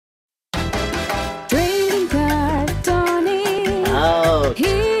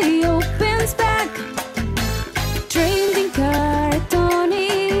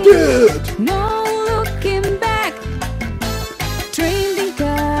no looking back. Trading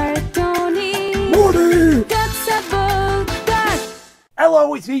card Tony. Money! That's about that.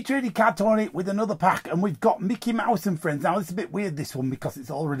 Hello, it's me, Trading Card Tony, with another pack, and we've got Mickey Mouse and Friends. Now, it's a bit weird, this one, because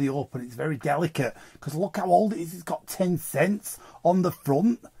it's already open. It's very delicate, because look how old it is. It's got 10 cents on the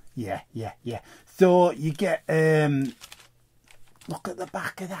front. Yeah. So, you get, look at the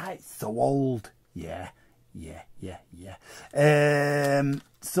back of that. It's so old. Yeah.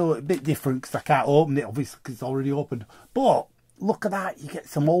 So, a bit different, because I can't open it, obviously, because it's already opened. But, look at that. You get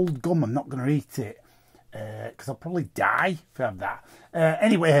some old gum. I'm not going to eat it, because I'll probably die if I have that.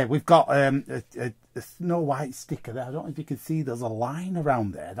 Anyway, we've got a Snow White sticker there. I don't know if you can see there's a line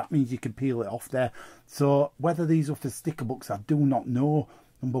around there. That means you can peel it off there. So whether these are for sticker books, I do not know.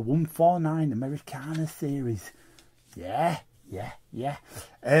 Number 149, Americana series. Yeah.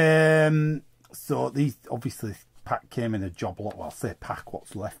 So these, obviously, this pack came in a job lot. Well, I'll say pack,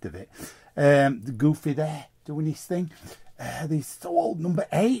 what's left of it. The Goofy there doing his thing. These so old. Number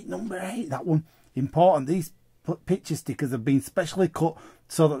 8, that one. Important. These picture stickers have been specially cut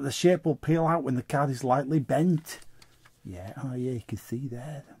so that the shape will peel out when the card is lightly bent. Yeah, oh yeah, you can see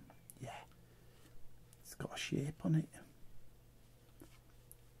there. Yeah, it's got a shape on it.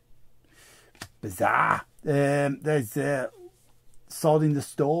 Bizarre. There's Sword in the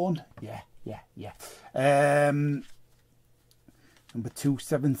Stone. Yeah. Number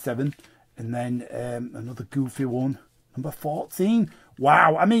 277, and then another Goofy one. Number 14.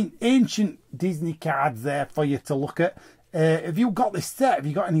 Wow, I mean, ancient Disney cards there for you to look at. Have you got this set? Have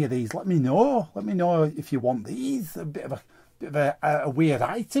you got any of these? Let me know. Let me know if you want these. A bit of a weird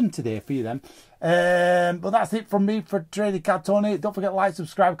item today for you then. But that's it from me for Trading Card Tony. Don't forget to like,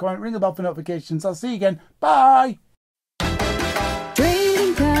 subscribe, comment, ring the bell for notifications. I'll see you again. Bye.